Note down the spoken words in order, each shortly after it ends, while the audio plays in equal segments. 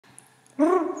The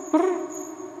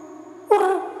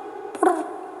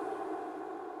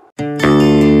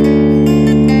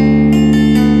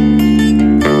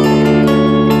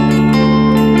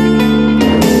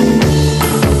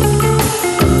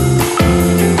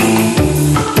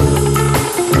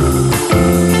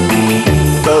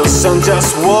sun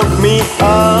just woke me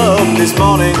up this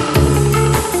morning,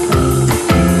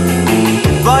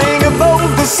 flying above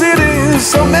the city,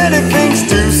 so many things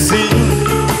to see.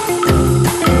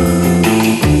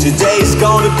 Today's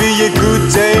gonna be a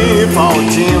good day for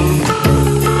Jim.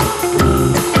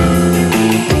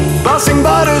 Passing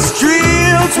by the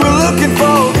streets, we're looking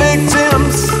for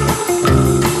victims.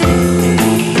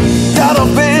 Got a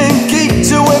band geek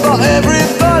to about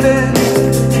everybody.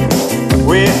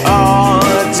 We are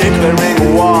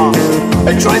declaring war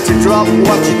and trying to drop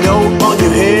what you know on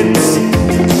your heads.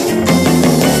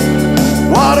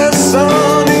 What a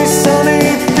sunny,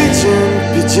 sunny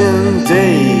pigeon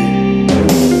day.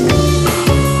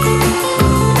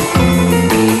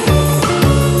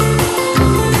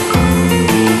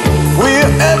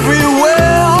 We're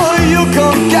everywhere, you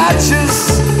come catch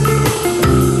us.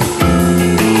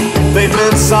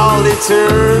 Pavement's all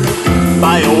littered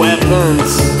by your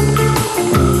weapons.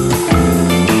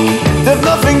 There's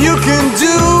nothing you can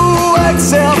do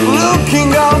except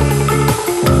looking up.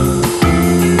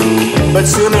 But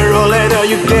sooner or later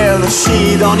you get a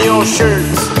sheet on your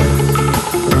shirt.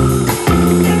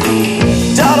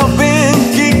 Tired of being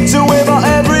kicked away by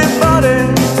everybody.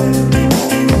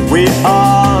 We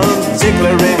are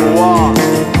declaring war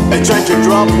and trying to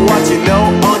drop what you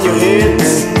know on your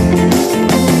heads.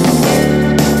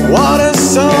 What a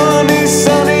sunny,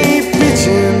 sunny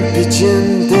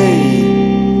pigeon day.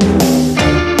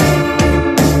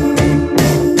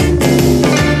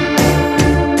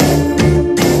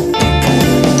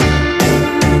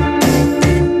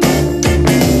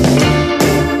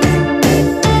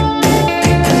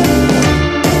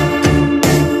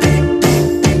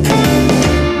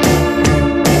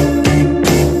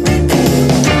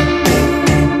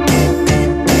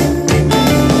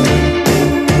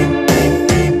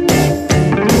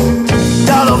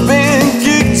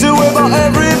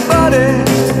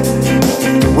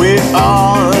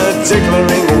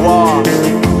 Declaring war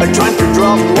and trying to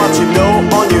drop what you know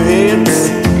on your heads.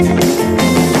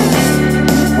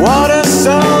 What a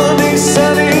sunny,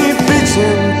 sunny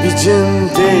pigeon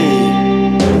day.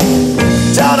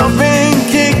 Tired of being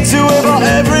kicked to about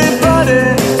everybody.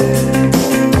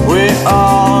 We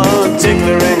are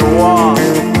declaring war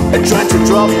and trying to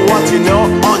drop what you know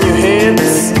on your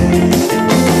heads.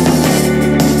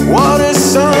 What a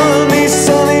sunny